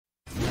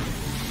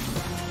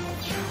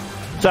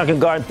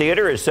Sunken Garden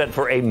Theater is set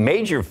for a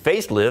major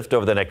facelift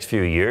over the next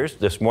few years.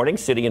 This morning,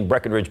 City and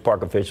Breckenridge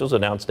Park officials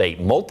announced a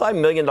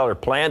multi-million-dollar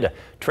plan to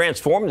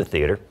transform the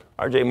theater.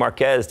 RJ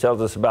Marquez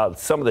tells us about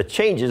some of the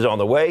changes on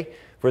the way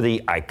for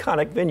the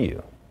iconic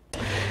venue.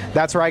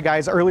 That's right,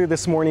 guys. Earlier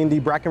this morning, the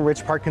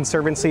Breckenridge Park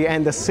Conservancy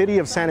and the City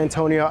of San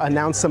Antonio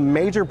announced some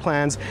major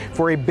plans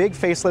for a big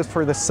facelift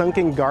for the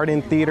Sunken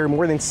Garden Theater,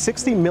 more than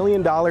 $60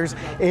 million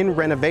in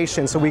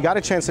renovation. So we got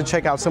a chance to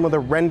check out some of the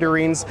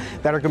renderings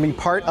that are going to be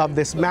part of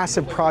this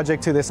massive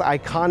project to this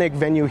iconic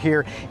venue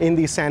here in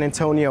the San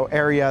Antonio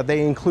area.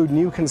 They include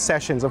new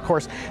concessions, of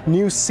course,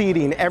 new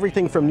seating,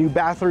 everything from new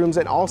bathrooms,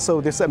 and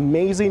also this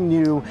amazing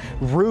new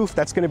roof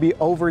that's going to be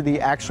over the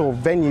actual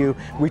venue.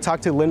 We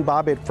talked to Lynn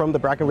Bobbitt from the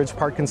Breckenridge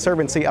Park Conservancy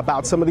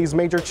about some of these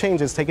major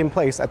changes taking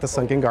place at the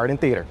Sunken Garden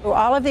Theater.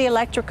 All of the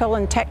electrical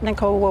and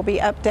technical will be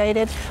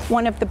updated.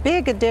 One of the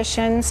big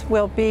additions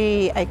will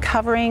be a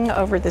covering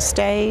over the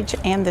stage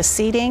and the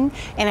seating,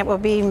 and it will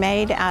be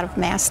made out of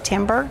mass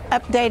timber.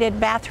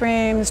 Updated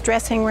bathrooms,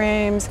 dressing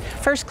rooms,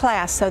 first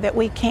class, so that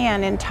we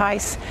can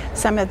entice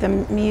some of the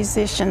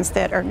musicians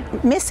that are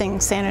missing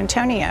San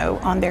Antonio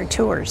on their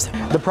tours.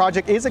 The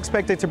project is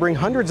expected to bring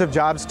hundreds of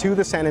jobs to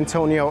the San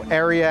Antonio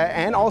area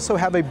and also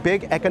have a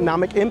big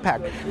economic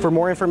impact. For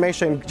more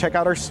information, check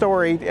out our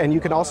story, and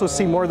you can also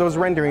see more of those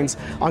renderings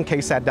on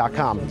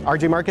ksat.com.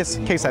 RJ Marquez,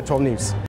 KSAT 12 News.